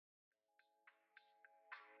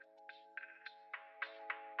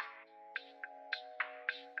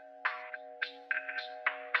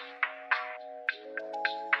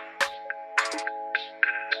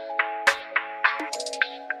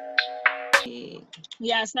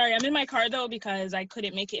Yeah, sorry, I'm in my car though because I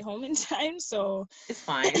couldn't make it home in time. So it's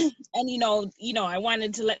fine. And I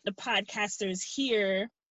wanted to let the podcasters hear.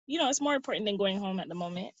 It's more important than going home at the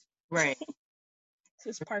moment. Right.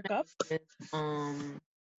 Just park up.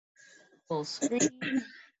 Full screen.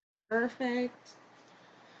 Perfect.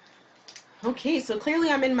 Okay, so clearly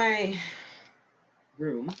I'm in my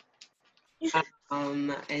room.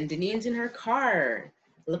 And Denine's in her car.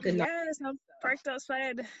 Looking Yes, I'm parked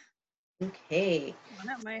outside. Okay. Well,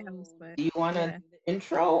 not my house, but Do you want to do the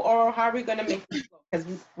intro, or how are we going to make this go? Because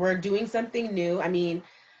we're doing something new. I mean,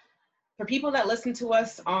 for people that listen to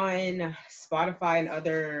us on Spotify and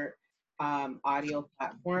other audio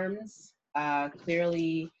platforms,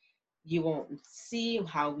 clearly you won't see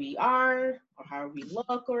how we are or how we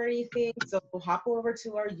look or anything. So hop over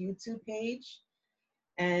to our YouTube page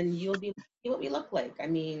and you'll be see what we look like. I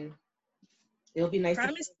mean, it'll be nice to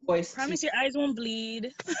hear your voice promise too. your eyes won't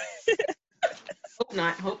bleed. Hope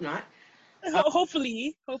not.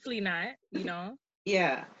 Hopefully not,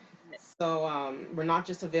 Yeah. So we're not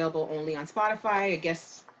just available only on Spotify. I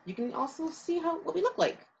guess you can also see what we look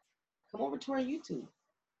like. Come over to our YouTube.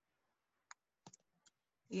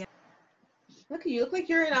 Yeah. Look at you. Look like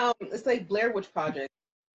you're in it's like Blair Witch Project.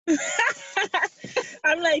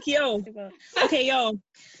 I'm like, yo. Okay, yo.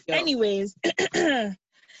 Anyways,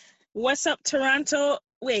 what's up, Toronto?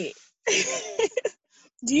 Wait.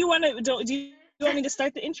 Do you want me to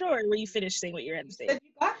start the intro, or were you finished saying what you had to say?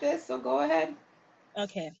 You got this, so go ahead.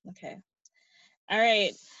 Okay. All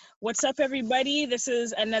right. What's up, everybody? This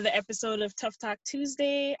is another episode of Tough Talk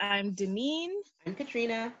Tuesday. I'm Deneen. I'm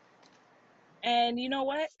Katrina. And you know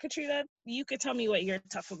what, Katrina? You could tell me what you're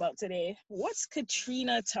tough about today. What's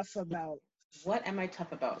Katrina tough about? What am I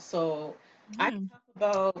tough about? So I'm tough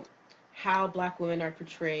about how Black women are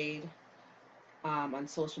portrayed on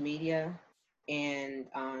social media and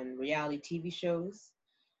on reality TV shows,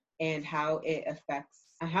 and how it affects,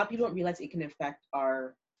 and how people don't realize it can affect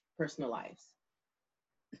our personal lives.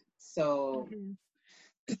 So,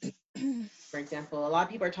 for example, a lot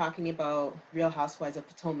of people are talking about Real Housewives of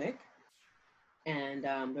Potomac, and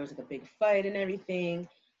there was like a big fight and everything,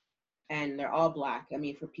 and they're all Black. I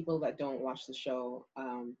mean, for people that don't watch the show,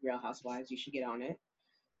 Real Housewives, you should get on it.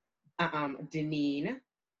 Deneen,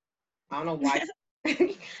 I don't know why.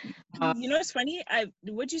 You know what's funny?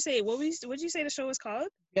 What'd you say? What'd you say the show was called?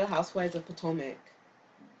 Real Housewives of Potomac.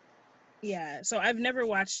 Yeah, so I've never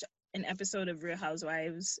watched an episode of Real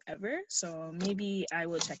Housewives ever, so maybe I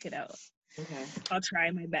will check it out. Okay. I'll try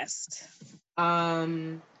my best.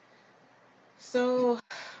 So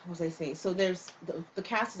what was I saying? So there's the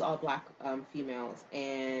cast is all Black females,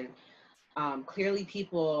 and clearly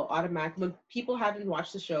people automatically, when people haven't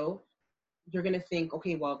watched the show, you're gonna think,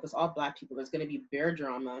 okay, well, if it's all Black people, there's gonna be bear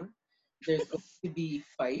drama, there's going to be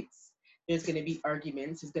fights, there's gonna be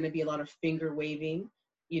arguments, there's gonna be a lot of finger waving,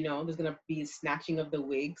 there's gonna be snatching of the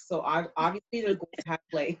wigs. So obviously they're going to have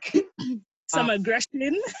like some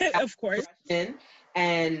aggression, of course.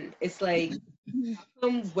 And it's like,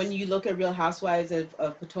 when you look at Real Housewives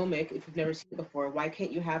of Potomac, if you've never seen it before, why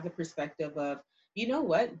can't you have the perspective of, you know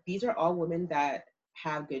what, these are all women that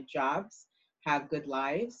have good jobs, have good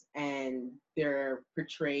lives, and they're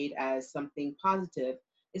portrayed as something positive?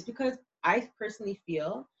 It's because I personally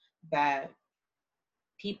feel that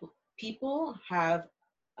people have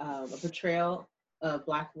a portrayal of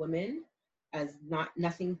Black women as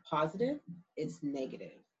nothing positive. It's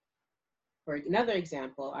negative. For another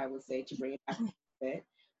example, I would say, to bring it back a bit,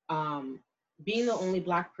 being the only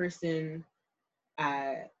Black person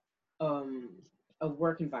at a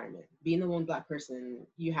work environment, being the one Black person,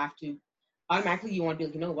 you have to automatically, you want to be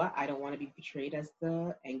like, you know what, I don't want to be portrayed as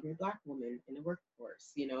the angry Black woman in the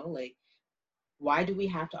workforce. Like, why do we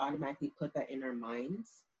have to automatically put that in our minds,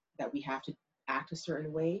 that we have to act a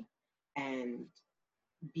certain way and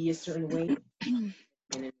be a certain way in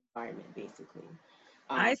an environment, basically?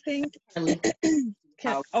 I think.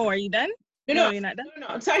 Are you done? No, you're not done. No,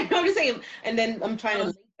 I'm sorry. I'm just saying, and then I'm trying to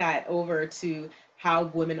link that over to how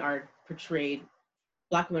women are portrayed.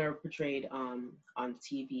 Black women are portrayed on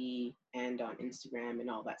TV and on Instagram and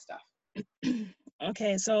all that stuff.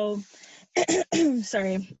 Okay, so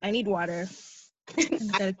sorry, I need water. I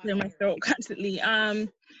gotta clear my throat constantly. I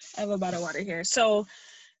have a bottle of water here. So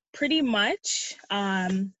pretty much,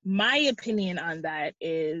 my opinion on that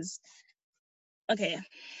is, okay,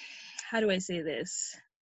 how do I say this?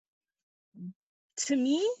 To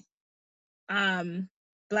me,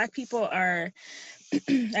 Black people are,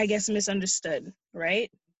 I guess, misunderstood,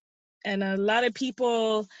 right? And a lot of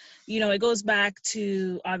people, it goes back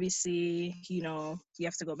to, obviously, you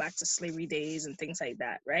have to go back to slavery days and things like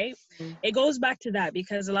that, right? Mhm. It goes back to that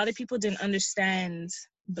because a lot of people didn't understand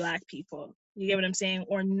Black people. You get what I'm saying?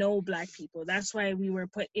 Or know Black people. That's why we were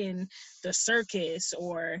put in the circus,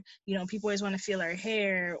 or, people always want to feel our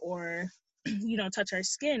hair or, touch our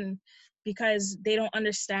skin, because they don't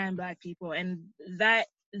understand Black people. And that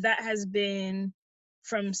has been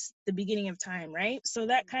from the beginning of time, right? So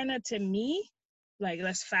that kind of, to me, like,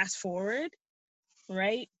 let's fast forward,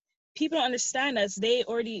 right? People don't understand us. They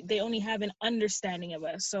only have an understanding of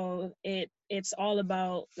us. So it's all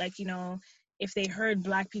about, like, if they heard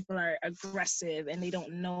Black people are aggressive and they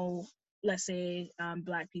don't know, let's say,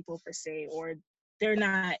 Black people per se, or they're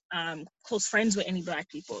not close friends with any Black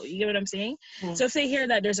people. You get what I'm saying? Mhm. So if they hear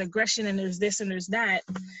that there's aggression and there's this and there's that,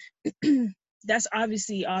 that's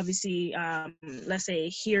obviously, let's say,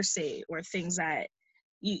 hearsay, or things that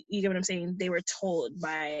you get what I'm saying, they were told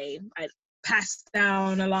by, passed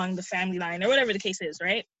down along the family line, or whatever the case is,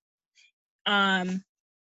 right?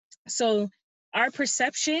 So our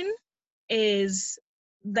perception is,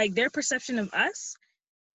 like, their perception of us,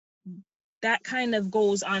 that kind of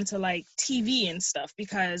goes on to, like, TV and stuff,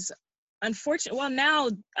 because unfortunately, well,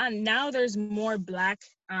 now there's more Black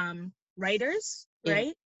writers, Yeah.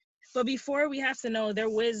 right? But before, we have to know, there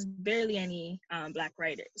was barely any Black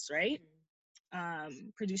writers, right?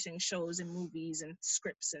 Producing shows and movies and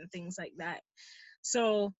scripts and things like that.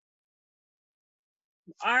 So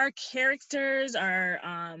our characters are,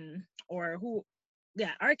 or who,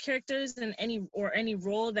 yeah, our characters in any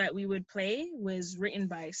role that we would play was written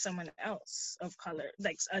by someone else of color,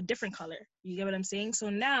 like a different color. You get what I'm saying? So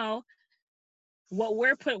now,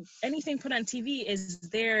 anything put on TV is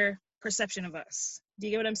their perception of us. Do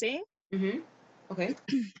you get what I'm saying? Mm-hmm. Okay.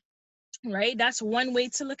 Right? That's one way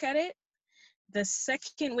to look at it. The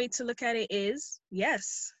second way to look at it is,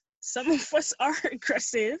 yes, some of us are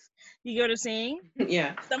aggressive. You get what I'm saying?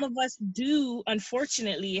 Yeah. Some of us do,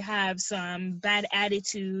 unfortunately, have some bad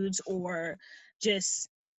attitudes, or just,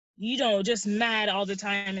 just mad all the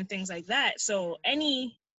time and things like that. So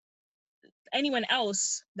anyone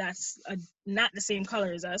else that's not the same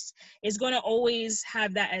color as us is going to always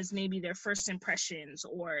have that as maybe their first impressions,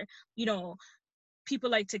 or,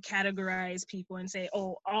 people like to categorize people and say,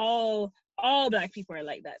 oh, all Black people are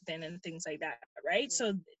like that then, and things like that, right?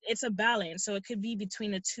 So it's a balance. So it could be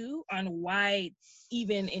between the two on why,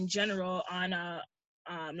 even in general, on a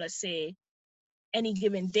let's say, any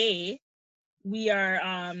given day, we are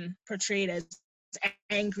portrayed as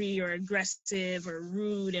angry or aggressive or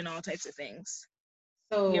rude and all types of things.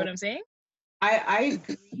 You get what So I'm saying? I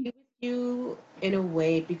agree with you in a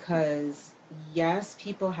way, because yes,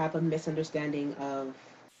 people have a misunderstanding of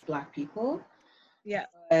Black people, Yeah.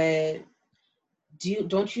 but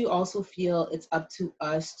don't you also feel it's up to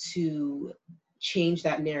us to change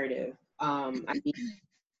that narrative? I mean,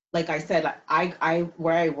 like I said, like, I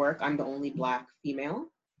where I work, I'm the only Black female,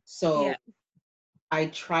 so Yeah. I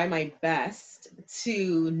try my best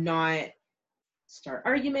to not start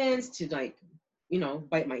arguments, to, like,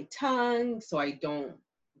 bite my tongue, so I don't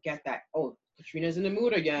get that, oh, Katrina's in the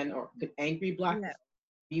mood again, or angry Black, Yeah.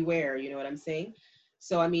 beware, you know what I'm saying?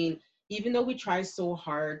 So I mean, even though we try so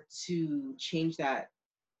hard to change that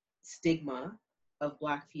stigma of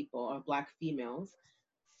Black people or Black females,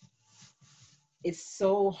 it's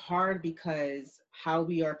so hard, because how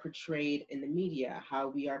we are portrayed in the media, how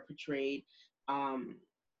we are portrayed um,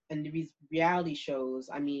 in these reality shows.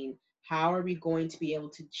 I mean, how are we going to be able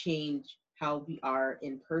to change how we are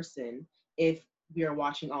in person if we are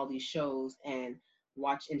watching all these shows and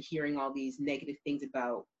hearing all these negative things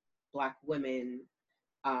about Black women?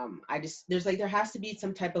 There has to be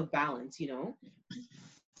some type of balance.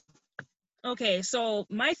 Okay, so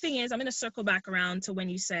my thing is, I'm gonna circle back around to when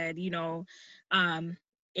you said, um,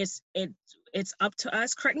 it's it it's up to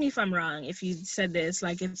us. Correct me if I'm wrong. If you said this,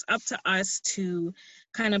 like, it's up to us to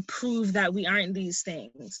kind of prove that we aren't these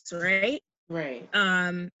things, right? Right.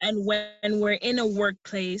 And when we're in a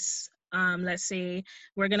workplace, let's say,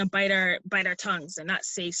 we're gonna bite our tongues and not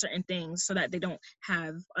say certain things so that they don't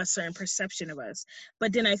have a certain perception of us.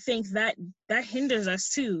 But then I think that hinders us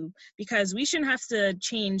too, because we shouldn't have to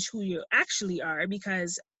change who you actually are,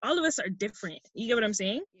 because all of us are different. You get what I'm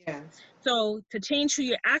saying? Yeah. So to change who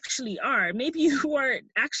you actually are, maybe you are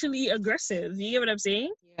actually aggressive. You get what I'm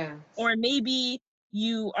saying? Yeah. Or maybe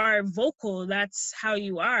you are vocal, that's how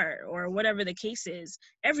you are, or whatever the case is.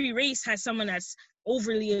 Every race has someone that's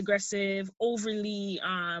overly aggressive, overly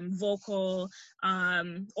vocal,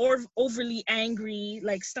 or overly angry,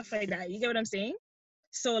 like stuff like that. You get what I'm saying?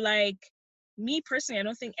 So, like, me personally, I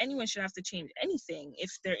don't think anyone should have to change anything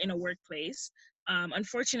if they're in a workplace.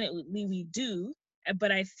 Unfortunately, we do,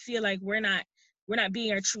 but I feel like we're not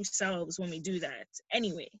being our true selves when we do that.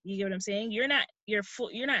 Anyway, you get what I'm saying? You're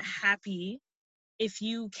not happy if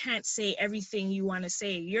you can't say everything you want to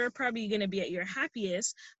say. You're probably going to be at your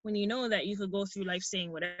happiest when you know that you could go through life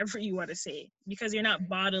saying whatever you want to say, because you're not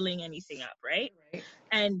bottling anything up, right?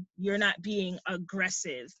 And you're not being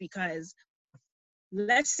aggressive, because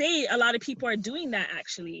let's say a lot of people are doing that,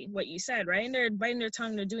 actually, what you said, right? And they're biting their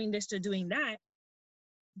tongue, they're doing this, they're doing that.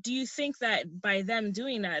 Do you think that by them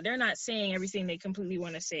doing that, they're not saying everything they completely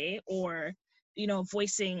want to say, or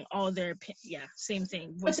voicing all their same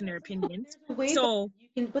thing, voicing their opinions? So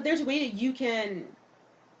there's a way that you can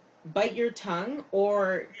bite your tongue,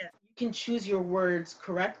 or yeah. you can choose your words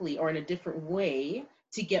correctly or in a different way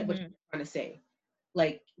to get what Mm-hmm. you're trying to say.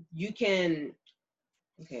 Like, you can,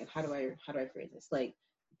 okay, how do I phrase this? Like,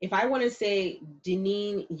 if I want to say,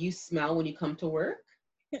 Deneen, you smell when you come to work,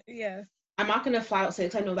 Yeah. I'm not going to flat out say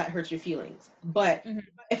it, 'cause I know that hurts your feelings. But Mm-hmm.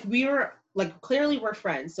 if we were, like, clearly we're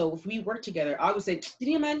friends, so if we work together, I would say,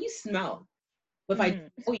 Deneen, man, you smell. But if I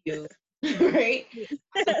know you, right?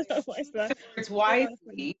 It's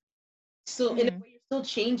wisely. So in a way, you're still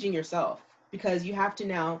changing yourself, because you have to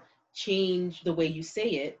now change the way you say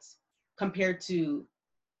it compared to,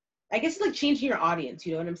 I guess it's like changing your audience.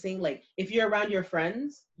 You know what I'm saying? Like, if you're around your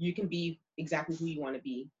friends, you can be exactly who you want to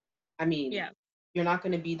be. I mean, Yeah. you're not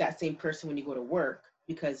going to be that same person when you go to work,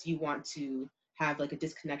 because you want to have like a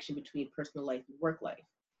disconnection between personal life and work life.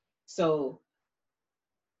 So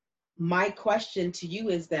my question to you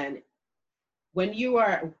is then, when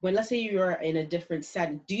let's say you're in a different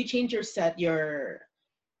setting, do you change your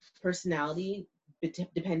personality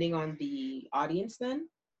depending on the audience then?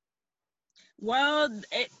 Well,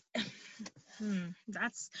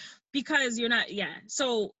 that's because you're not,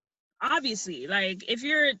 so obviously, like, if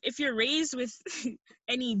you're raised with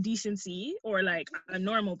any decency, or like a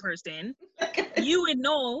normal person, you would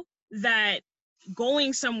know that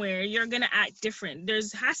going somewhere you're gonna act different.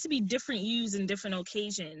 There's has to be different yous in different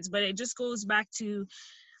occasions, but it just goes back to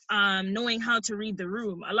knowing how to read the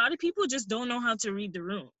room. A lot of people just don't know how to read the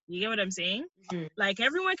room. You get what I'm saying? Mm-hmm. Like,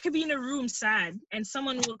 everyone could be in a room sad and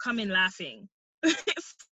someone will come in laughing.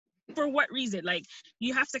 For what reason? Like,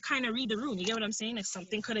 you have to kind of read the room. You get what I'm saying? Like,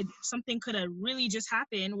 something could have really just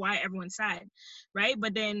happened why everyone's sad, right?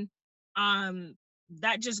 But then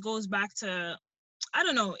that just goes back to, I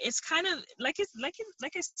don't know, it's kind of like like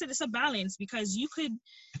I said, it's a balance, because you could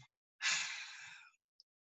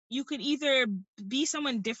either be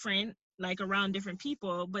someone different, like around different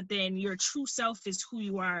people, but then your true self is who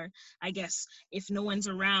you are, I guess, if no one's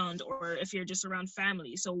around, or if you're just around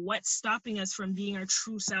family. So what's stopping us from being our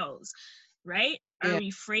true selves, right? Yeah. Are we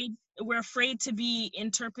afraid? We're afraid to be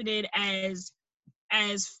interpreted as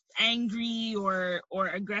angry or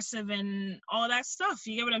aggressive and all that stuff.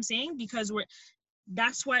 You get what I'm saying? Because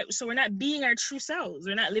that's why, so we're not being our true selves.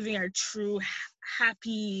 We're not living our true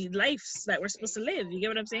happy lives that we're supposed to live. You get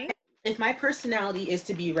what I'm saying? If my personality is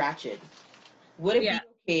to be ratchet, would it Yeah.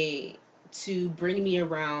 be okay to bring me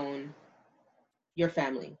around your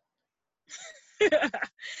family?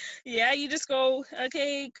 Yeah, you just go,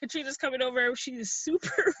 okay, Katrina's coming over. She's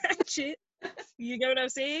super ratchet. You get what I'm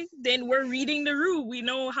saying? Then we're reading the room. We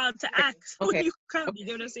know how to act Okay. when you come. You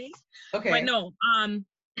get what I'm saying? Okay. But no,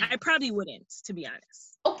 I probably wouldn't, to be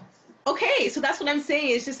honest. Oh, okay. So that's what I'm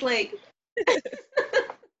saying. It's just like,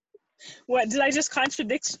 what, did I just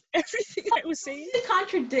contradict everything I was saying? I didn't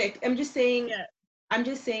contradict. I'm just saying. Yeah. I'm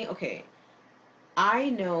just saying. Okay. I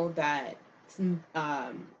know that.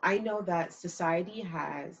 I know that society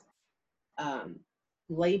has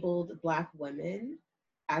labeled Black women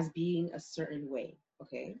as being a certain way.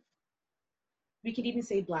 Okay. We could even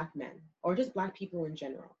say Black men, or just Black people in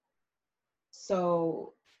general.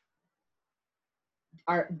 So,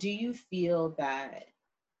 do you feel that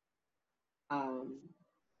um,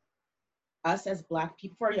 us as Black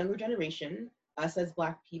people, for our younger generation, us as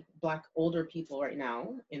Black people, Black older people right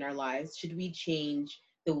now in our lives, should we change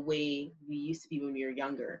the way we used to be when we were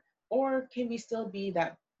younger? Or can we still be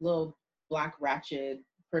that little Black ratchet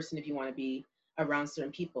person if you want to be around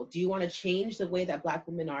certain people? Do you want to change the way that Black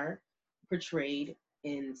women are portrayed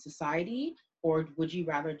in society? Or would you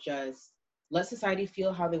rather just let society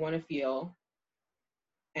feel how they want to feel,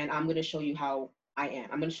 and I'm going to show you how I am.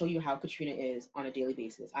 I'm going to show you how Katrina is on a daily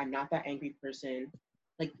basis. I'm not that angry person.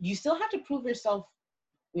 Like, you still have to prove yourself.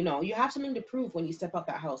 You know, you have something to prove when you step out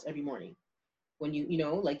that house every morning. When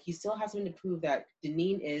like, you still have something to prove that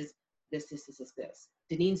Deneen is this.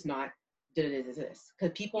 Deneen's not this.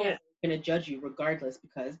 Because people are going to judge you regardless,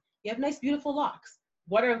 because you have nice, beautiful locks.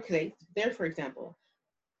 what are okay? There, for example,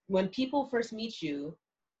 when people first meet you,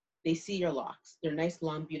 they see your locks. They're nice,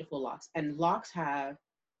 long, beautiful locks, and locks have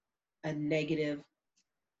a negative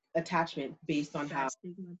attachment based on how, That's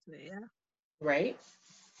stigma to it, yeah. right?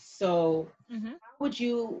 So Mm-hmm. would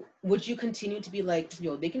you continue to be like,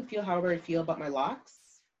 yo, they can feel however I feel about my locks?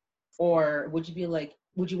 Or would you be like,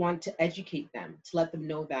 would you want to educate them to let them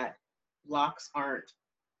know that locks aren't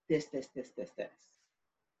this, this, this, this, this?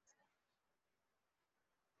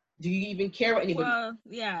 Do you even care what anybody? Well,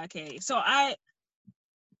 yeah, okay. So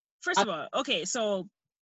first I, of all, okay,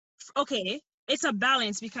 it's a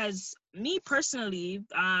balance because me personally,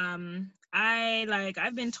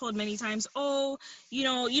 I've been told many times, oh,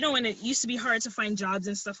 when it used to be hard to find jobs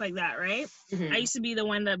and stuff like that, right? I mm-hmm. used to be the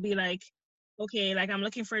one that be like, okay, like I'm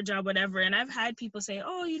looking for a job, whatever, and I've had people say,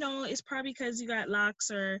 oh, it's probably because you got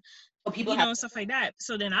locks or Oh, people have stuff like that.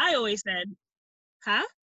 So then I always said, huh?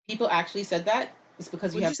 people actually said that it's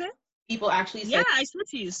because you What'd have you say? people actually Yeah, said. I swear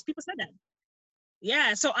to you, people said that.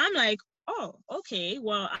 Yeah, so I'm like, oh, okay,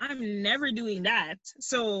 well, I'm never doing that.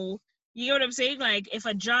 So, you know what I'm saying? Like, if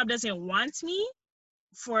a job doesn't want me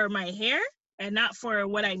for my hair and not for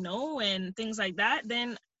what I know and things like that,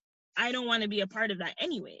 then I don't want to be a part of that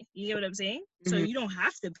anyway. You get what I'm saying? So, Mm-hmm, you don't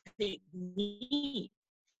have to pick me,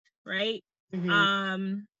 right? mm-hmm,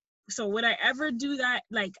 Um, so would I ever do that?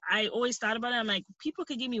 Like, I always thought about it. I'm like, people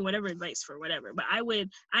could give me whatever advice for whatever, but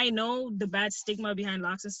I know the bad stigma behind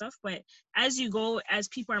locks and stuff, but as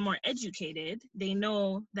people are more educated, they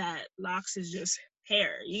know that locks is just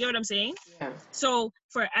hair. You get what I'm saying? yeah. So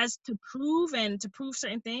to prove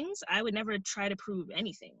certain things, I would never try to prove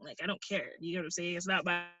anything. Like, I don't care. You get what I'm saying? It's not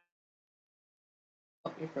by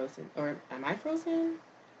Oh, you're frozen. Or am I frozen?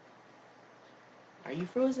 Are you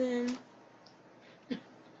frozen?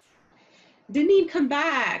 Denise, come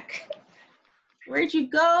back. Where'd you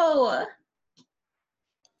go?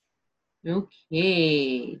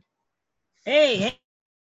 Okay. hey,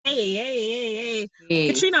 hey. Hey,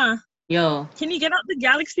 Katrina, yo. can you get out the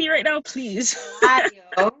galaxy right now, please? Hi,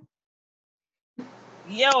 yo.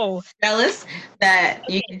 Yo. Jealous that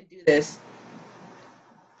you Okay. can do this.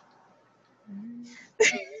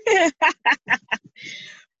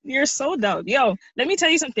 You're so dumb. Yo, let me tell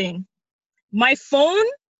you something. My phone,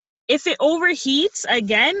 if it overheats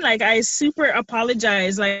again, like, I super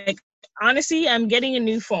apologize. Like, honestly, I'm getting a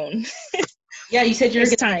new phone. Yeah, you said you were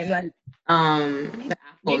It's gonna time. Like, the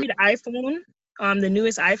Apple. maybe the iPhone, the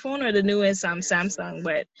newest iPhone or the newest Samsung.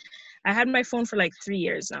 But I had my phone for like 3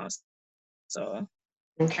 years now, so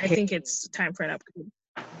I Okay. think it's time for an upgrade.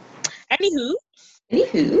 Anywho,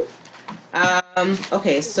 Anywho,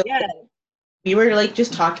 okay, so yeah. we were like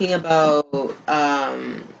just talking about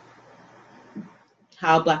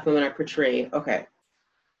how Black women are portrayed. Okay,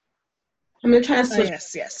 I'm gonna try to Oh, switch.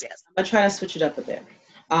 yes. I'm gonna try to switch it up a bit.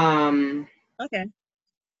 Um, Okay.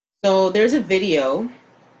 so there's a video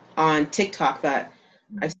on TikTok that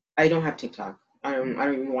I don't have TikTok. I don't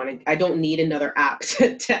even want to. I don't need another app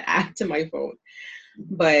to add to my phone.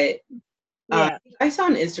 But Yeah. I saw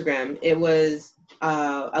on Instagram it was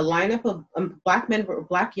a lineup of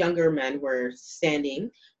black younger men were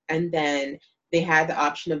standing, and then they had the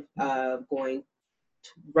option of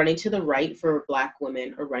running to the right for black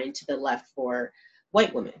women or running to the left for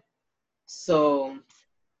white women. So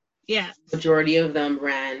Yeah. majority of them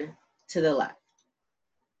ran to the left,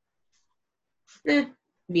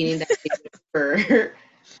 meaning that they prefer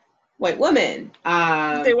white women.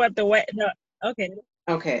 They want the wet. No. Okay.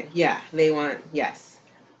 Okay, yeah, they want, yes.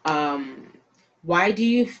 Why do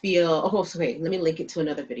you feel, oh, so wait, let me link it to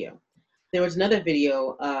another video. There was another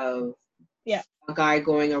video of Yeah. a guy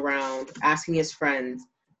going around asking his friends,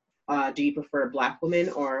 do you prefer black women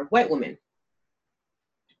or white women?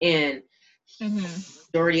 And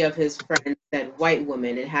majority of his friends said white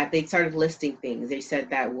women, and they started listing things. They said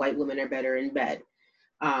that white women are better in bed.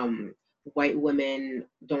 White women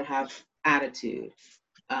don't have attitude.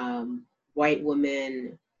 White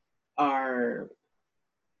women are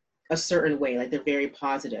a certain way, like they're very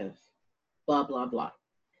positive, blah, blah, blah.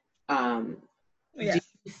 Yeah. Do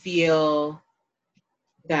you feel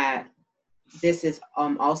that this is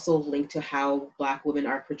also linked to how Black women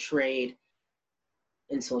are portrayed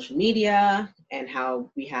in social media and how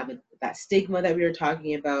we have that stigma that we were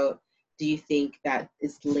talking about? Do you think that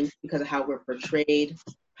is linked because of how we're portrayed?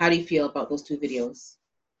 How do you feel about those two videos?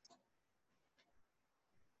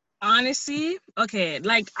 Honestly, okay,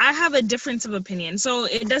 like, I have a difference of opinion. So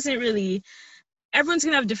it doesn't really, everyone's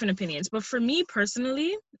gonna have different opinions. But for me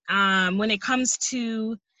personally, when it comes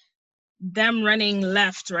to them running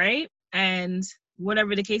left, right? And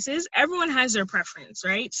whatever the case is, everyone has their preference,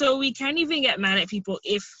 right? So we can't even get mad at people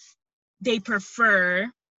if they prefer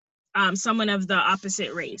someone of the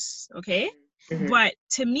opposite race, okay? Mm-hmm. But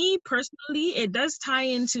to me personally, it does tie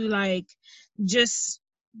into like just,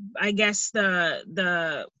 I guess,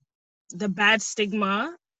 the bad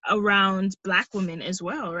stigma around Black women as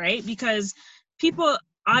well, right? Because people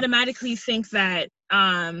automatically think that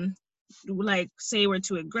like, say we're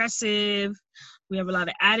too aggressive, we have a lot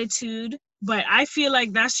of attitude, but I feel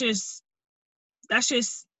like that's just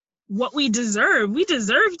what we deserve. We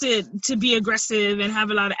deserve to be aggressive and have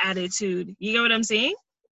a lot of attitude. You get what I'm saying?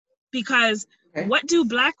 Because Okay. what do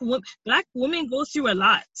black women go through a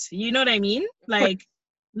lot? You know what I mean? Like,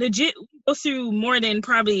 legit, we go through more than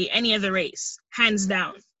probably any other race, hands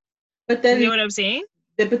down. But You get then, what I'm saying?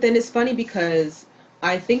 it's funny because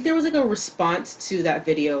I think there was like a response to that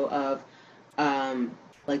video of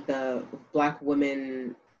like the Black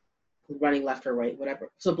women running left or right, whatever.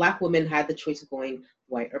 So Black women had the choice of going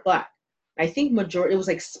white or Black. I think majority, it was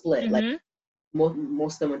like split. Mm-hmm. Like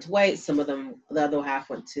most of them went to white, some of them, the other half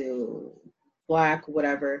went to Black,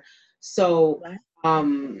 whatever. So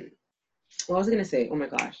what was I gonna say? Oh my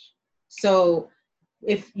gosh. So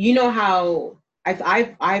if you know how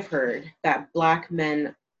I've heard that Black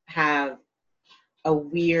men have a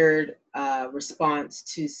weird response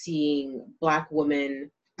to seeing Black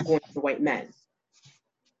women going for white men.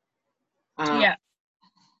 Yeah.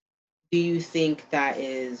 Do you think that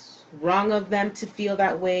is wrong of them to feel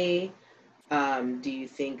that way? Do you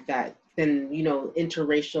think that then,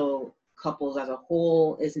 interracial couples as a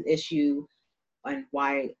whole is an issue? And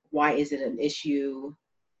why is it an issue?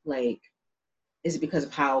 Like, is it because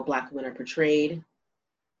of how Black women are portrayed?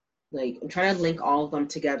 Like, I'm trying to link all of them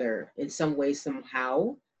together in some way,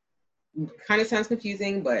 somehow. Kind of sounds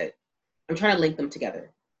confusing, but I'm trying to link them together.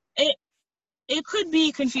 It could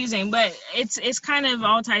be confusing, but it's kind of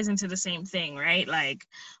all ties into the same thing, right? Like,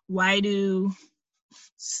 why do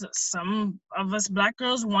some of us Black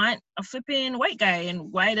girls want a flipping white guy,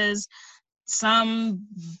 and why does some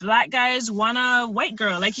Black guys want a white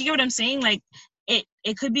girl? Like, you get what I'm saying? Like,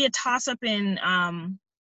 it could be a toss up in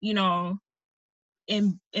you know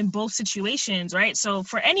in both situations, right? So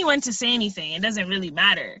for anyone to say anything, it doesn't really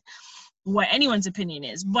matter what anyone's opinion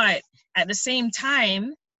is, but at the same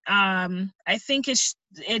time, I think it's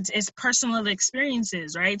personal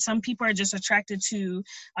experiences, right? Some people are just attracted to,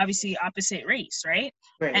 obviously, opposite race, right?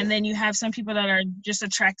 And then you have some people that are just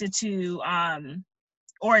attracted to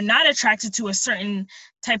or not attracted to a certain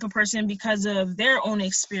type of person because of their own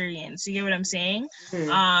experience. You get what I'm saying?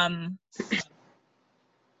 Mm-hmm.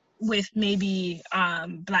 With maybe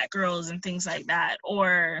Black girls and things like that,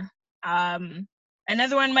 or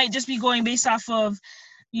another one might just be going based off of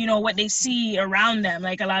what they see around them.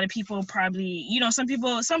 Like, a lot of people probably,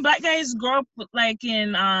 some Black guys grow up like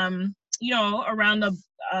in around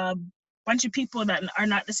a bunch of people that are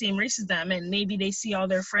not the same race as them, and maybe they see all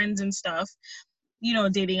their friends and stuff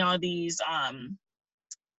dating all these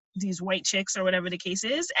white chicks or whatever the case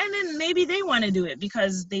is, and then maybe they want to do it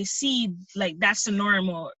because they see like that's the norm,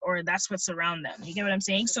 or that's what's around them. You get what I'm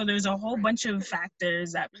saying? So there's a whole bunch of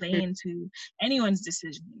factors that play into anyone's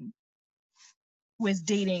decision with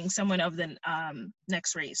dating someone of the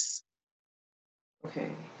next race.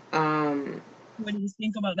 Okay. What do you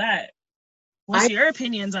think about that? What's your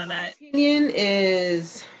opinions on that? My opinion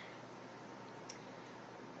is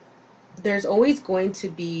there's always going to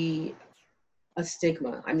be a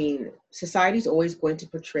stigma. I mean, society's always going to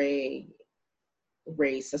portray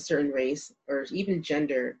race, a certain race, or even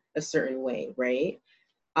gender a certain way, right?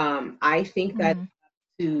 I think that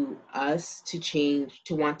to us to change,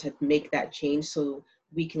 to want to make that change so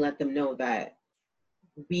we can let them know that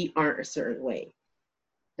we aren't a certain way.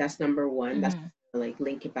 That's number one. That's like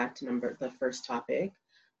link it back to the first topic.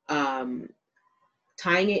 Tying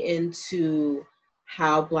it into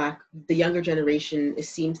how the younger generation, it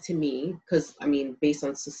seems to me, because I mean, based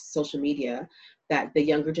on social media, that the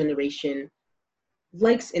younger generation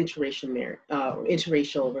likes interracial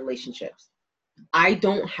relationships. I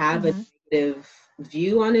don't have a negative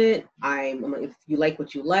view on it. If you like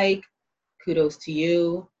what you like, kudos to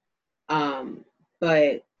you.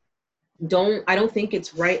 But I don't think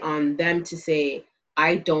it's right on them to say,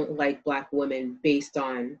 I don't like Black women based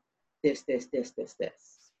on this.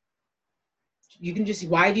 You can just,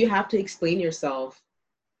 why do you have to explain yourself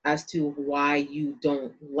as to why you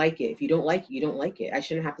don't like it? If you don't like it, you don't like it. I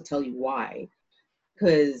shouldn't have to tell you why,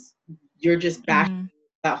 because you're just bashing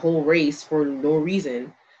that whole race for no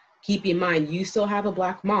reason. Keep in mind, you still have a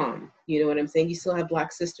Black mom. You know what I'm saying? You still have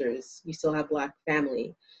Black sisters. You still have Black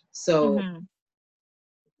family. So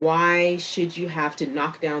why should you have to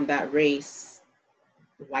knock down that race?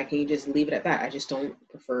 Why can't you just leave it at that? I just don't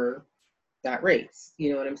prefer that race.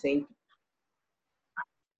 You know what I'm saying?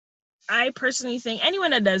 I personally think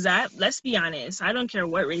anyone that does that, let's be honest, I don't care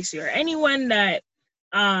what race you are, anyone that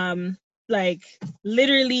like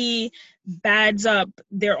literally bads up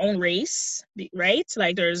their own race, right?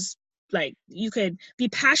 Like there's like you could be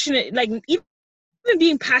passionate, like even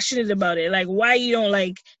being passionate about it, like why you don't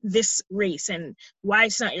like this race and why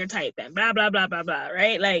it's not your type and blah blah blah blah blah,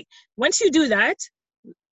 right? Like once you do that,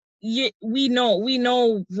 we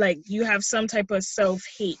know like you have some type of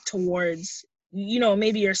self-hate towards,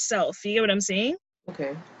 maybe yourself. You get what I'm saying?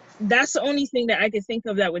 Okay. That's the only thing that I could think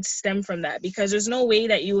of that would stem from that, because there's no way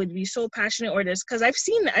that you would be so passionate or this, because I've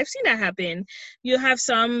seen that happen. You have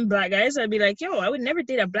some black guys that'd be like, yo, I would never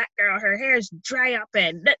date a black girl, her hair is dry up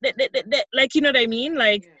and like, you know what I mean?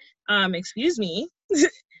 Like, excuse me.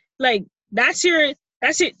 Like that's your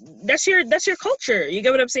culture. You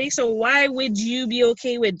get what I'm saying? So why would you be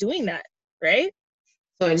okay with doing that, right?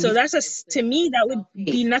 So that's to me that would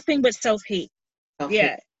be nothing but self-hate.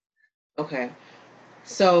 Yeah. Okay.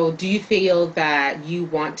 So do you feel that you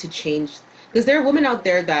want to change? Because there are women out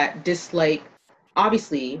there that dislike,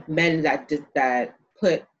 obviously, men that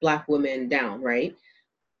put Black women down, right?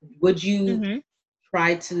 Would you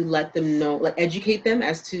try to let them know, like educate them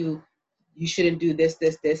as to you shouldn't do this,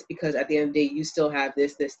 this, this, because at the end of the day, you still have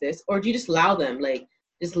this, this, this? Or do you just allow them, like,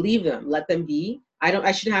 just leave them, let them be?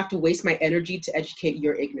 I shouldn't have to waste my energy to educate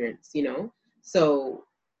your ignorance, So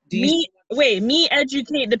me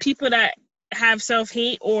educate the people that have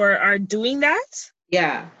self-hate or are doing that?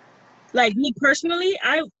 Yeah. Like me personally,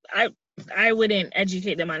 I wouldn't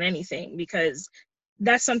educate them on anything, because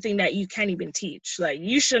that's something that you can't even teach. Like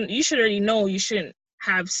you should already know you shouldn't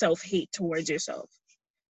have self-hate towards yourself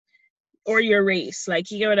or your race.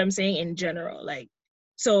 Like, you get what I'm saying, in general. Like,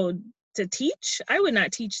 so to teach, I would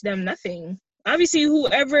not teach them nothing. Obviously,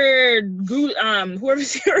 whoever's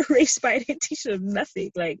your race, I didn't teach them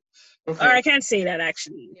nothing. Like, okay. Or I can't say that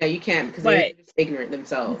actually. Yeah, you can't, because they're just ignorant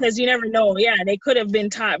themselves. Because you never know. Yeah, they could have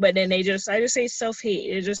been taught, but then I just say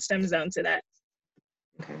self-hate. It just stems down to that.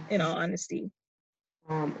 Okay. In all honesty.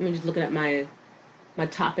 I'm just looking at my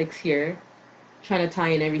topics here, trying to tie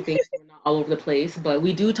in everything. So we're not all over the place, but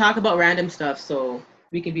we do talk about random stuff, so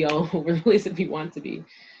we can be all over the place if we want to be.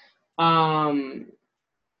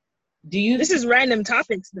 This is random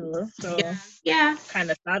topics though, so yeah. Kind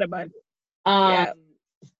of thought about it.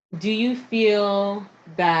 Do you feel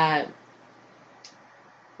that,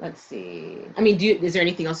 let's see, I mean, is there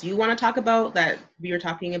anything else you want to talk about that we were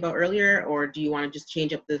talking about earlier, or do you want to just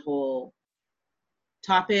change up the whole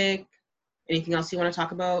topic? Anything else you want to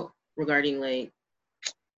talk about regarding, like,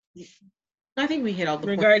 I think we hit all the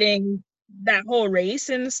regarding that whole race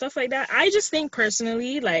and stuff like that? I just think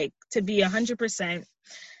personally, like, to be 100%,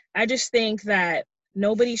 I just think that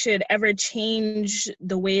nobody should ever change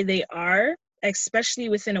the way they are, especially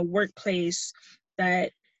within a workplace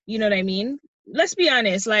that, you know what I mean? Let's be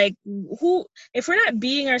honest, like, if we're not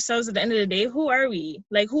being ourselves at the end of the day, who are we?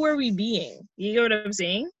 Like, who are we being? You get what I'm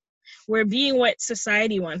saying? We're being what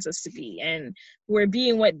society wants us to be, and we're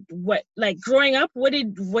being what like growing up, what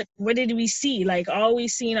did we see? Like, all we've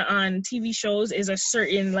seen on TV shows is a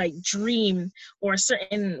certain like dream or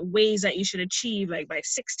certain ways that you should achieve, like by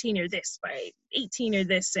 16 or this, by 18 or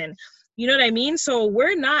this, and you know what I mean? So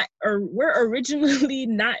we're originally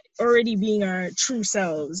not already being our true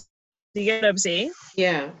selves. Do you get what I'm saying?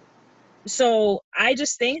 Yeah. So I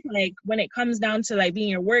just think, like, when it comes down to like being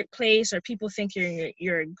your workplace, or people think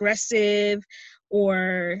you're aggressive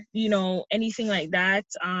or, anything like that,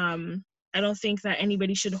 I don't think that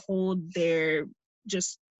anybody should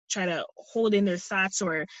try to hold in their thoughts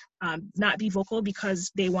or not be vocal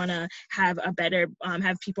because they want to have a better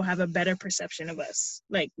have people have a better perception of us.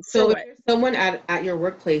 Like, so if there's someone at your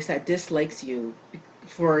workplace that dislikes you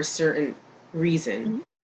for a certain reason,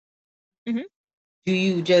 mm-hmm. Do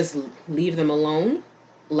you just leave them alone,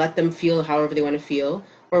 let them feel however they want to feel,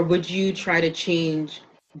 or would you try to change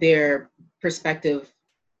their perspective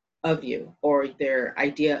of you or their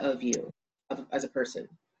idea of you as a person?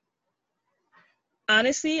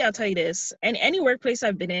 Honestly, I'll tell you this. In any workplace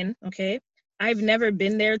I've been in, okay, I've never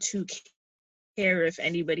been there to care if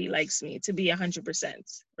anybody likes me, to be 100%,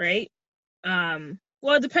 right?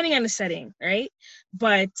 Well, depending on the setting, right?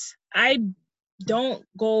 But I don't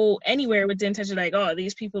go anywhere with the intention like, oh,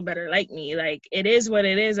 these people better like me. Like, it is what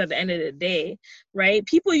it is at the end of the day, right?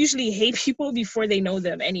 People usually hate people before they know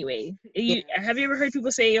them anyway. Have you ever heard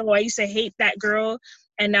people say, oh, I used to hate that girl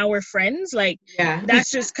and now we're friends? Like, yeah. That's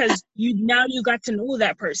just because you got to know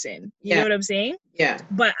that person. You know what I'm saying? Yeah.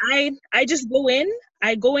 But I just go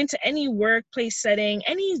into any workplace setting,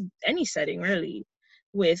 any setting really,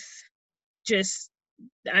 with just,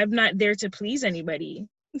 I'm not there to please anybody.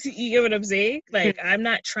 You get what I'm saying? Like, I'm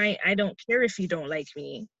not trying, I don't care if you don't like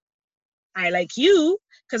me. I like you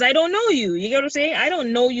because I don't know you. You get what I'm saying? I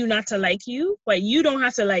don't know you not to like you, but you don't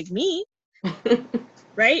have to like me,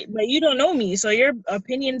 right? But you don't know me, so your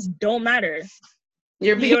opinions don't matter.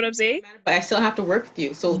 Your You get opinion what I'm saying? doesn't matter, but I still have to work with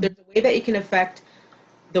you. So there's a way that it can affect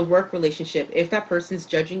the work relationship. If that person's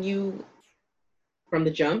judging you from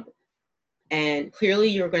the jump, and clearly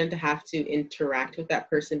you're going to have to interact with that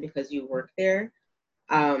person because you work there,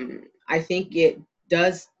 I think it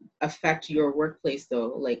does affect your workplace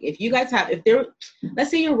though. Like if you guys have, if they're, let's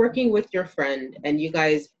say you're working with your friend and you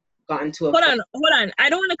guys got into a Hold on. I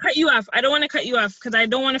don't want to cut you off. I don't want to cut you off because I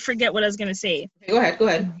don't want to forget what I was gonna say. Okay, go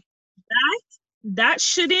ahead. That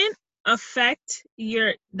shouldn't affect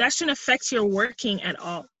your working at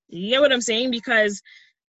all. You get what I'm saying? Because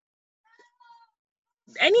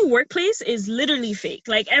any workplace is literally fake.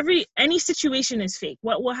 Like any situation is fake.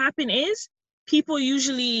 What will happen is people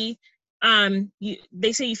usually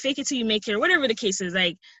they say you fake it till you make it, or whatever the case is.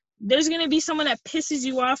 Like there's gonna be someone that pisses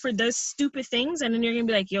you off or does stupid things, and then you're gonna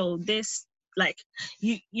be like, yo, this, like,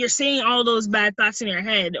 you're saying all those bad thoughts in your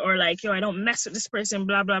head, or like, yo, I don't mess with this person,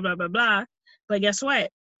 blah blah blah blah blah. But guess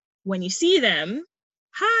what? When you see them,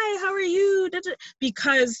 hi, how are you?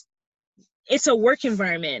 Because it's a work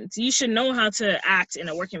environment. You should know how to act in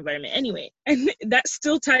a work environment anyway. And that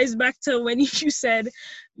still ties back to when you said,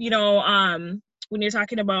 when you're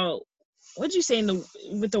talking about, what did you say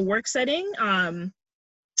with the work setting?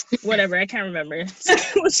 Whatever, I can't remember.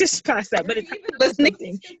 Let's just pass that. But it's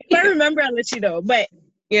listening. If I remember, I'll let you know. But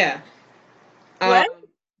yeah. What?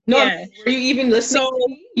 No, Yeah. were you even listening to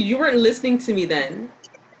me? You weren't listening to me then.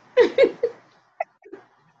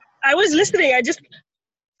 I was listening.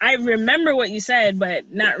 I remember what you said,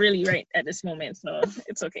 but not really right at this moment, so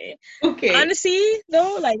it's okay. Okay. Honestly,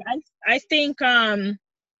 though, like I think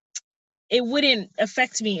it wouldn't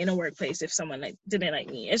affect me in a workplace if someone didn't like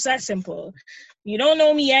me. It's that simple. You don't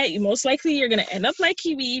know me yet. Most likely you're gonna end up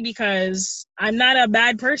liking me because I'm not a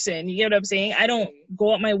bad person. You get what I'm saying? I don't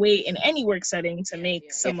go out my way in any work setting to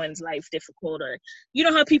make someone's life difficult, or you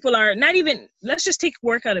know how people are. Not even, let's just take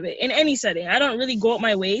work out of it. In any setting, I don't really go out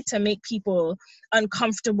my way to make people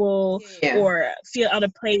uncomfortable or feel out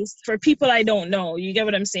of place for people I don't know. You get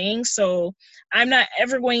what I'm saying? So I'm not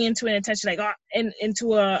ever going into an intention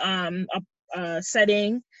into a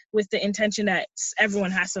setting with the intention that everyone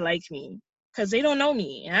has to like me, because they don't know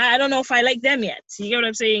me. I don't know if I like them yet. You get what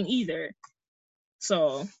I'm saying either.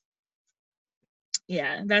 So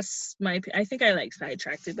yeah, that's I think I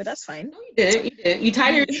sidetracked it, but that's fine. No, you didn't. You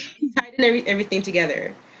tied in everything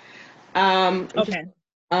together. Okay.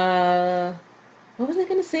 What was I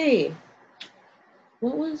gonna say?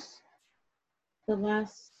 What was the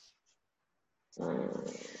last?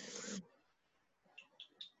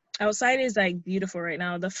 Outside is like beautiful right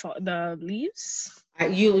now. The leaves.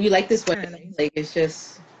 You like this weather? Nice. Like it's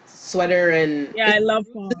just sweater and I love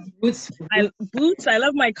boots. Boots. I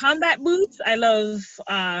love my combat boots. I love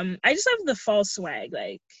I just love the fall swag,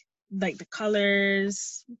 like the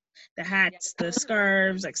colors, the hats, the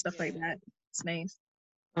scarves, like stuff like that. It's nice.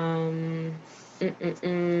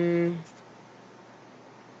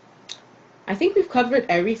 I think we've covered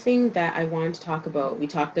everything that I wanted to talk about. We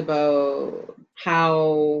talked about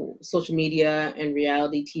how social media and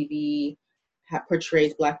reality TV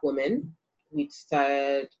portrays Black women. We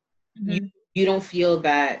said you don't feel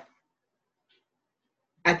that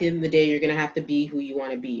at the end of the day you're going to have to be who you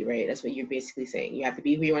want to be, right? That's what you're basically saying. You have to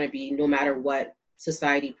be who you want to be no matter what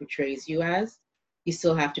society portrays you as. You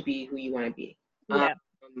still have to be who you want to be. Yeah.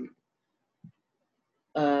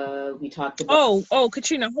 We talked about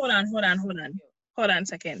Katrina, hold on a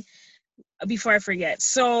second before I forget.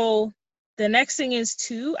 So the next thing is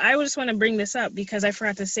I just want to bring this up because I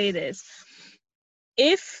forgot to say this.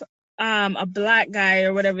 If a Black guy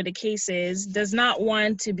or whatever the case is does not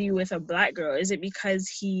want to be with a Black girl, is it because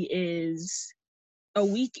he is a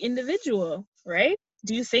weak individual, right?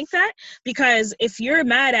 Do you think that? Because if you're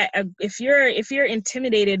mad at if you're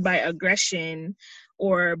intimidated by aggression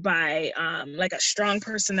or by like a strong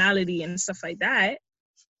personality and stuff like that,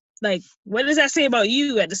 like what does that say about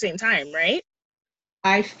you at the same time, right?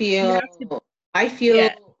 I feel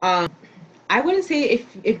I wouldn't say if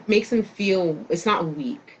it makes them feel, it's not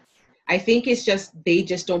weak. I think it's just they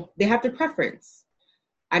have their preference.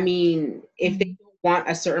 I mean, if they don't want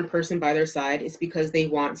a certain person by their side, it's because they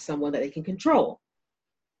want someone that they can control.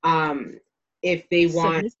 If they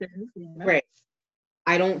want, right,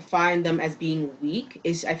 I don't find them as being weak.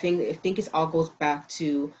 I think it all goes back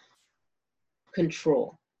to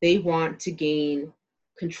control. They want to gain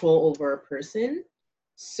control over a person.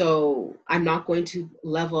 So I'm not going to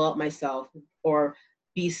level up myself or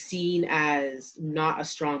be seen as not a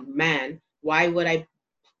strong man? Why would I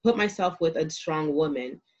put myself with a strong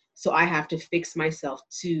woman so I have to fix myself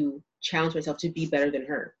to challenge myself to be better than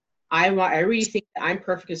her? I really think that I'm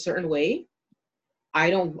perfect a certain way. I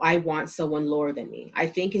want someone lower than me. I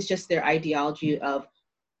think it's just their ideology of,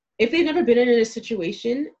 if they've never been in a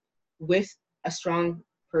situation with a strong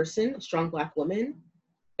person, a strong Black woman,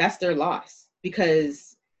 that's their loss,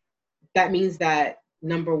 because that means that,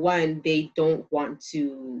 number one, they don't want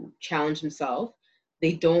to challenge themselves.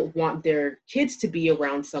 They don't want their kids to be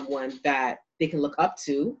around someone that they can look up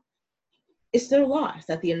to. It's their loss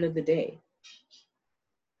at the end of the day.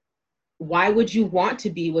 Why would you want to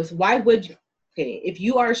be with, okay, if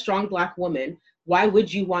you are a strong Black woman, why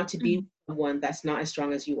would you want to be with someone that's not as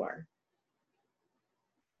strong as you are?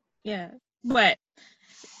 Yeah. But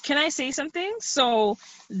can I say something? So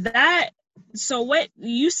what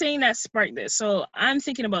you saying that sparked this. So I'm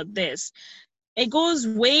thinking about this. It goes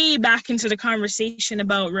way back into the conversation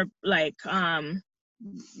about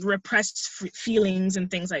repressed feelings and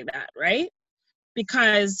things like that, right?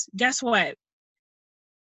 Because guess what?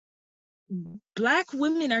 Black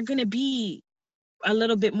women are going to be a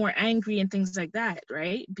little bit more angry and things like that,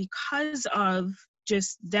 right? Because of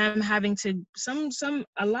just them having to,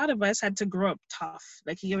 a lot of us had to grow up tough.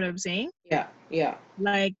 Like, you get what I'm saying? Yeah.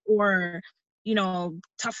 Like, or,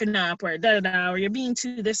 toughen up, or or you're being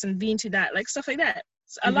too this and being too that, like stuff like that.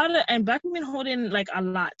 A lot of, and Black women hold in like a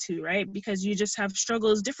lot too, right? Because you just have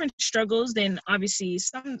struggles, different struggles than obviously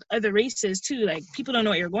some other races too. Like, people don't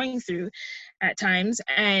know what you're going through at times,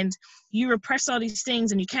 and you repress all these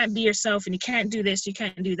things, and you can't be yourself, and you can't do this, you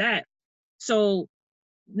can't do that. So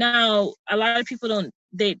now a lot of people don't,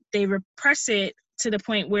 they repress it to the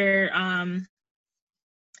point where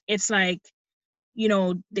it's like,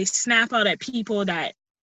 they snap out at people that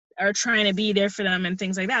are trying to be there for them and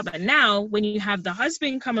things like that. But now when you have the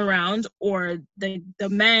husband come around, or the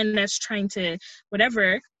man that's trying to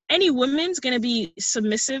whatever, any woman's gonna be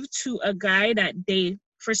submissive to a guy that they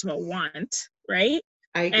first of all want, right?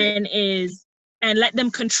 I agree. And let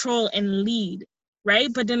them control and lead, right?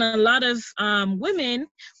 But then a lot of women,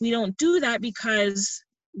 we don't do that because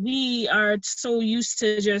we are so used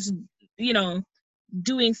to just,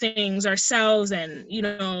 doing things ourselves, and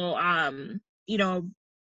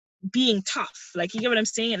being tough, like, you get what I'm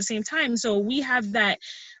saying, at the same time. So we have that,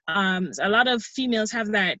 a lot of females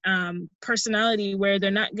have that personality where they're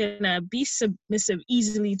not gonna be submissive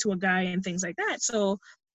easily to a guy and things like that. So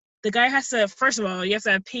the guy has to, first of all, you have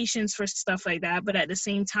to have patience for stuff like that, but at the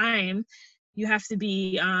same time, you have to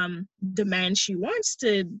be the man she wants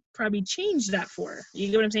to probably change that for her. You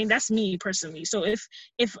get what I'm saying? That's me personally. So if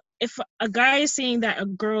a guy is saying that a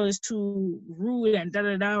girl is too rude and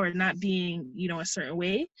or not being, a certain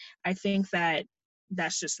way, I think that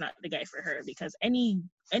that's just not the guy for her, because any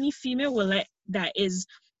female will that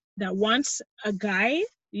wants a guy,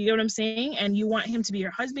 you know what I'm saying, and you want him to be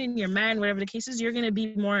your husband, your man, whatever the case is, you're going to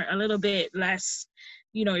be a little bit less,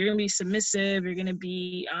 you're going to be submissive, you're going to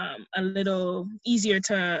be a little easier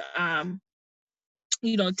to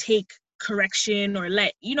take correction, or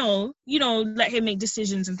let let him make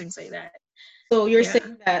decisions and things like that. So you're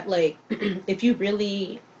saying that, like, if you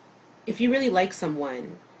really like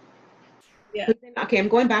someone, yeah okay, I'm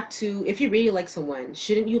going back to, if you really like someone,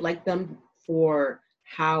 shouldn't you like them for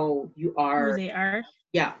how you are? Who they are.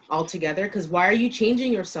 Yeah, altogether. Because why are you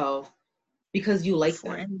changing yourself because you like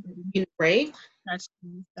For them? anybody. Right?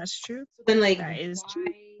 That's true. So then, like, That is true.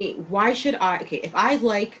 why should I? Okay, if I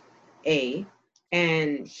like A,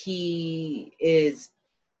 and he is,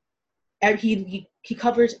 he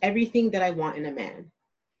covers everything that I want in a man.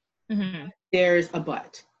 Mm-hmm. There's a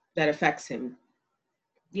but that affects him.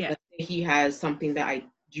 Yeah. Let's say he has something that I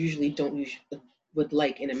usually would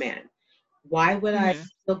like in a man. Why would I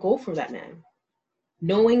still go for that man,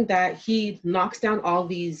 knowing that he knocks down all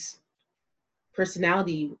these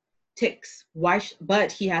personality ticks?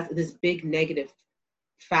 But he has this big negative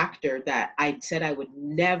factor that I said I would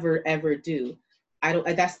never ever do. I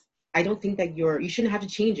don't think that you shouldn't have to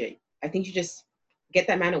change it. I think you just get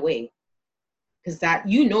that man away, because that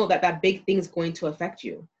that big thing is going to affect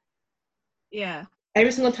you. Yeah.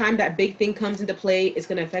 Every single time that big thing comes into play, it's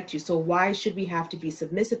going to affect you. So why should we have to be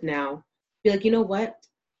submissive now? Be like, you know what?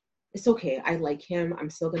 It's okay. I like him. I'm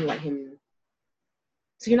still going to let him.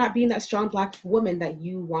 So you're not being that strong Black woman that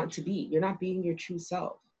you want to be. You're not being your true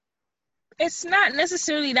self. It's not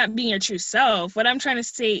necessarily not being your true self. What I'm trying to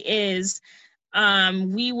say is,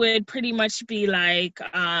 we would pretty much be like,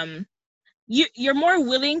 you're more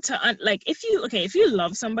willing to like if you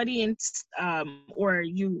love somebody and or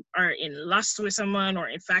you are in lust with someone or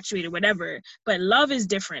infatuated, whatever, but love is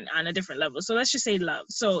different on a different level. So let's just say love.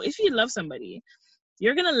 So if you love somebody,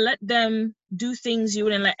 you're gonna let them do things you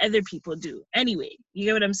wouldn't let other people do anyway. You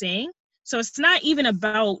get what I'm saying? So it's not even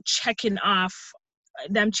about checking off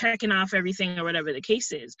everything or whatever the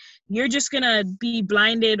case is. You're just gonna be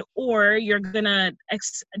blinded, or you're gonna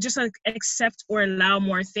just like accept or allow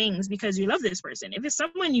more things because you love this person. If it's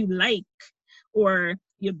someone you like or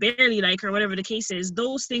you barely like or whatever the case is,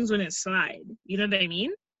 those things wouldn't slide. You know what I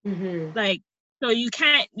mean? Mm-hmm. Like, so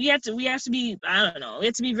we have to be, I don't know, we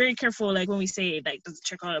have to be very careful, like when we say like doesn't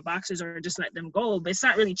check all the boxes or just let them go. But it's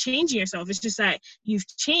not really changing yourself. It's just that you've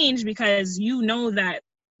changed because you know that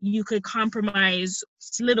you could compromise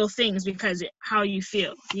little things because how you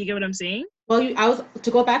feel. You get what I'm saying? Well, I was to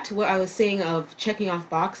go back to what I was saying of checking off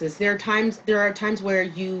boxes. There are times where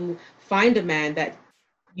you find a man that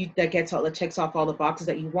checks off all the boxes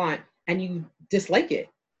that you want, and you dislike it.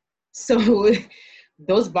 So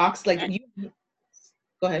those boxes, like you,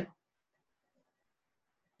 go ahead.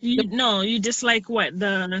 You dislike what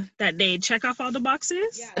that they check off all the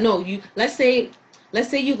boxes? Yeah, no, let's say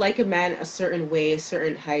you like a man a certain way, a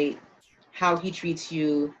certain height, how he treats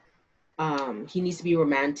you. He needs to be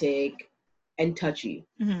romantic and touchy.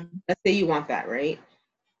 Mm-hmm. Let's say you want that, right?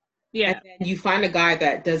 Yeah. And then you find a guy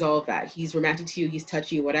that does all of that. He's romantic to you, he's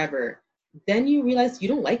touchy, whatever. Then you realize you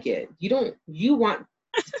don't like it. You want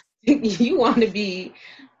you want to be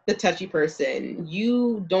the touchy person.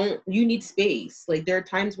 You need space. Like there are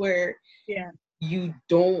times where you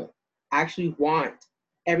don't actually want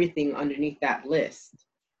everything underneath that list.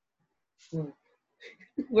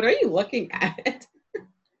 What are you looking at?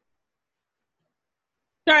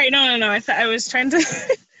 Sorry, no. I was trying to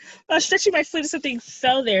I was stretching my foot and something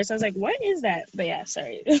fell there. So I was like, what is that? But yeah,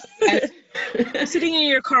 sorry. Sitting in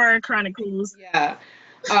your car, Chronicles. Yeah.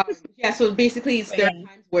 Yeah, so basically there are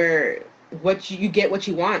times where you get what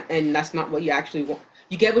you want and that's not what you actually want.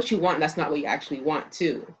 You get what you want and that's not what you actually want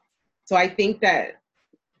too. So I think that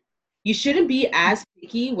you shouldn't be as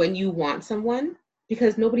picky when you want someone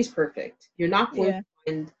because nobody's perfect. You're not going to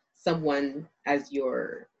find someone as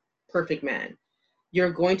your perfect man. You're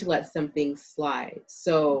going to let some things slide.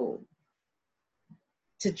 So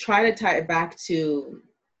to try to tie it back to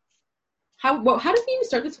how did we even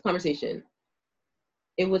start this conversation?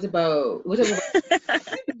 It was about no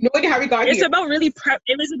idea how we got here. It's about really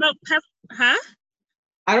it was about huh?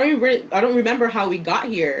 I don't remember how we got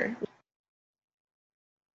here.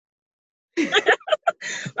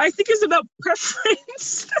 I think it's about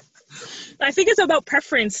preference. I think it's about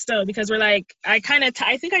preference still because we're like I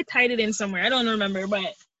think I tied it in somewhere. I don't remember,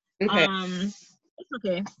 but okay. It's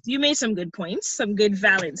okay. You made some good points, some good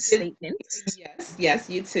valid statements. Yes,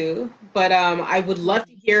 you too. But I would love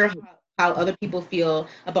to hear how other people feel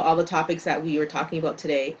about all the topics that we were talking about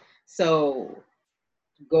today. So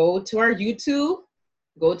go to our YouTube,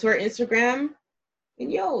 go to our Instagram,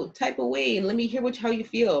 and type away and let me hear how you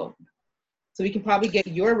feel. So we can probably get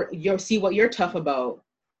see what you're tough about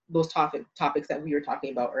those topics that we were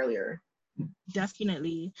talking about earlier.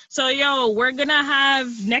 Definitely. So we're gonna have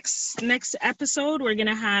next episode, we're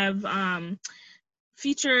gonna have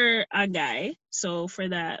feature a guy. So for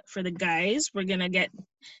the guys, we're gonna get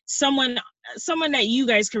someone that you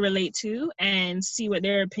guys can relate to and see what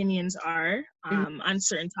their opinions are on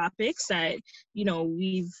certain topics that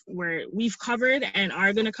we've covered and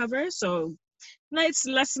are gonna cover. So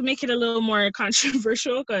let's make it a little more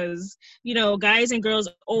controversial because guys and girls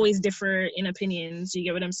always differ in opinions. You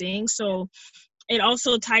get what I'm saying? So it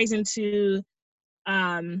also ties into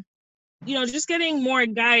just getting more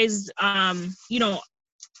guys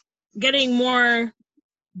getting more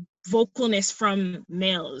vocalness from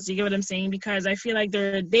males. You get what I'm saying? Because I feel like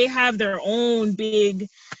they have their own big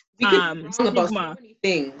we could be wrong about so many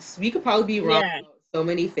things. We could probably be wrong about so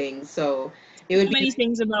many things. So it would be many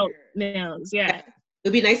things about males. Yeah. It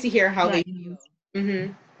would be nice to hear how they feel.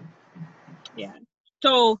 Mm-hmm. Yeah.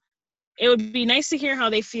 So it would be nice to hear how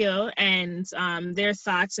they feel and their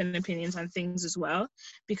thoughts and opinions on things as well,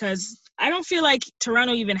 because I don't feel like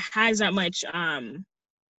Toronto even has that much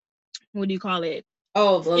what do you call it?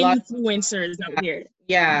 Oh, influencers out here.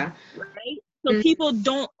 Yeah. Right? So people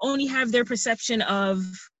don't only have their perception of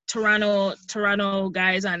Toronto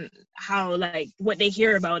guys on how like what they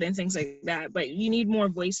hear about and things like that, but you need more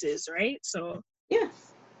voices, right? So yeah.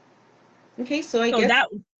 Okay, so I guess that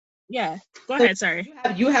go ahead, sorry.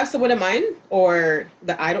 You have someone in mind or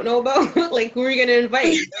that I don't know about? Like who are you gonna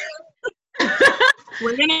invite?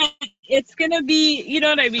 We're gonna it's gonna be, you know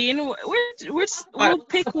what I mean. We'll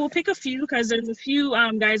pick a few because there's a few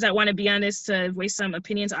guys that want to be on this to voice some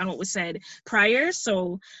opinions on what was said prior.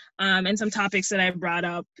 So and some topics that I brought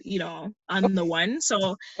up, you know, on the one.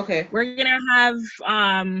 So Okay. we're gonna have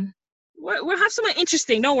we'll have someone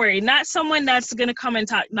interesting. Don't worry, not someone that's gonna come and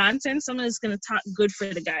talk nonsense. Someone that's gonna talk good for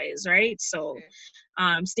the guys, right? So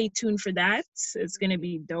stay tuned for that. It's gonna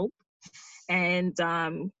be dope. And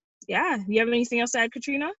yeah, you have anything else to add,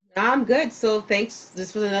 Katrina? I'm good. So thanks.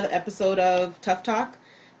 This was another episode of Tough Talk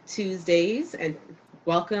Tuesdays, and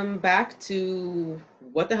welcome back to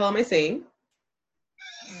what the hell am I saying?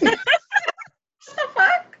 What the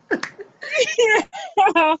fuck?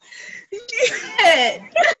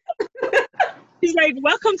 She's like,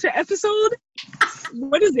 welcome to episode,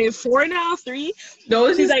 what is it, 4 now, 3?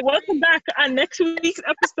 No, she's like, welcome back on next week's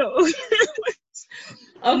episode.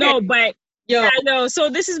 Okay. No, but yeah, I know. So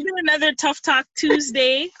this has been another Tough Talk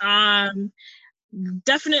Tuesday.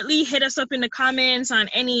 Definitely hit us up in the comments on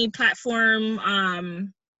any platform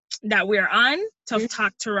that we're on. Tough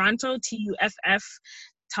Talk Toronto, TUFF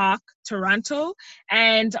Talk Toronto,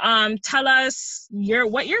 and tell us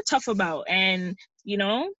what you're tough about, and you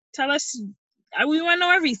know, tell us. We want to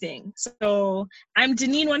know everything. So I'm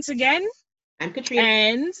Deneen once again. I'm Katrina.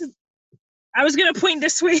 And I was gonna point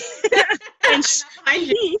this way. And she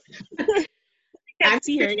can't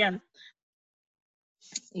see her again.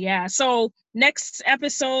 Yeah. So next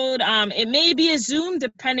episode, it may be a Zoom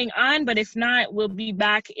depending on, but if not, we'll be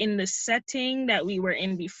back in the setting that we were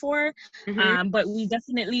in before. But we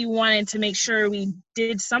definitely wanted to make sure we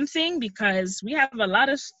did something because we have a lot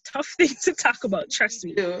of tough things to talk about. Trust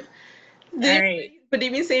me. All right. But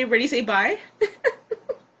did we say ready? Say bye.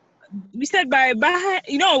 We said bye.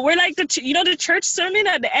 You know, we're like the church sermon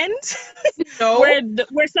at the end. No.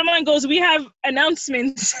 where someone goes, we have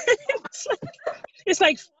announcements. It's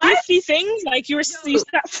like 50 things. Like you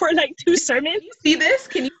sat for like 2 sermons. Can you see this?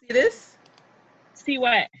 Can you see this? See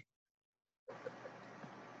what?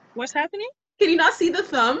 What's happening? Can you not see the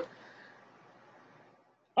thumb?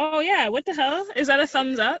 Oh yeah. What the hell? Is that a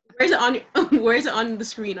thumbs up? Where's it on the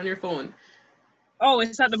screen on your phone? Oh,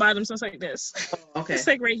 it's at the bottom, so it's like this. Oh, okay. It's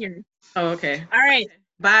like right here. Oh, okay. All right.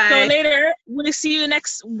 Bye. So later, we'll see you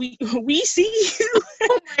next week. We see you.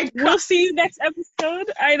 Oh my God. We'll see you next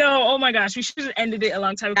episode. I know. Oh my gosh, we should have ended it a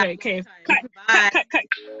long time ago. Okay. Cut.